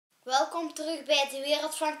Welkom terug bij de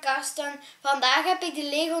wereld van Karsten. Vandaag heb ik de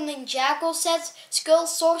Lego Ninjago set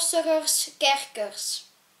Sorcerers Kerkers.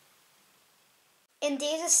 In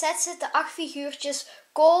deze set zitten 8 figuurtjes: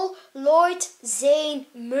 Kool, Lloyd, Zeen,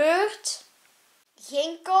 Meurt,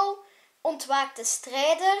 Ginkel, Ontwaakte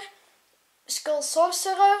Strijder,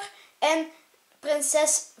 Sorcerer en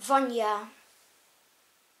Prinses Vanja.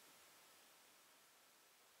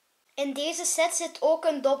 In deze set zit ook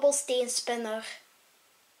een dobbelsteenspinner.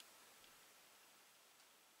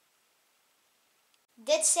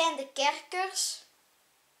 Dit zijn de kerkers.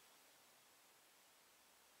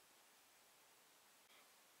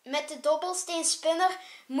 Met de dobbelsteenspinner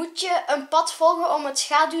moet je een pad volgen om het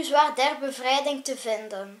schaduwzwaard der bevrijding te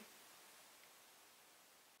vinden.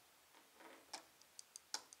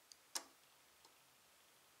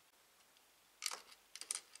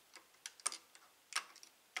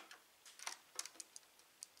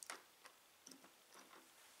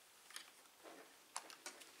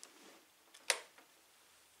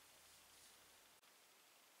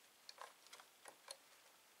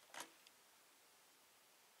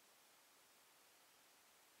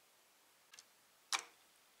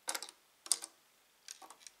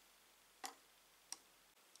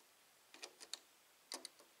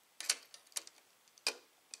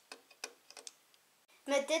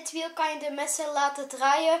 Met dit wiel kan je de messen laten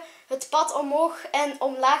draaien, het pad omhoog en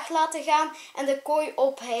omlaag laten gaan en de kooi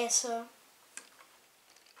ophijsen.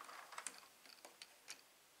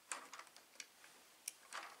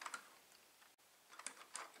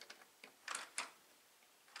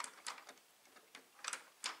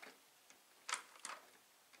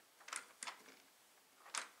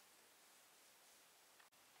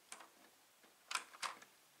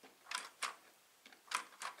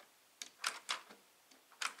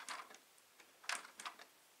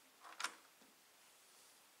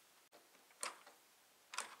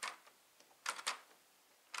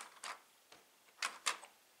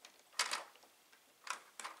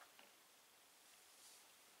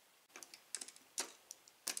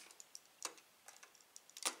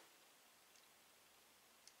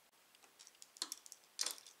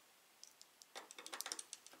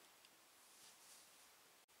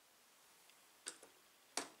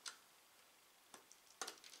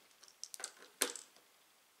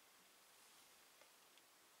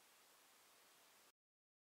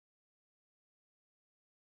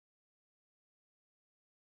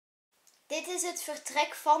 Dit is het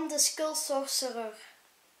vertrek van de Sorcerer.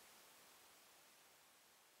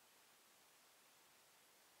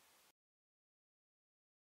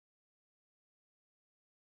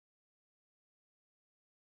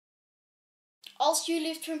 Als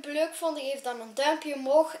jullie het filmpje leuk vonden, geef dan een duimpje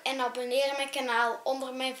omhoog en abonneer mijn kanaal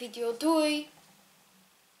onder mijn video. Doei!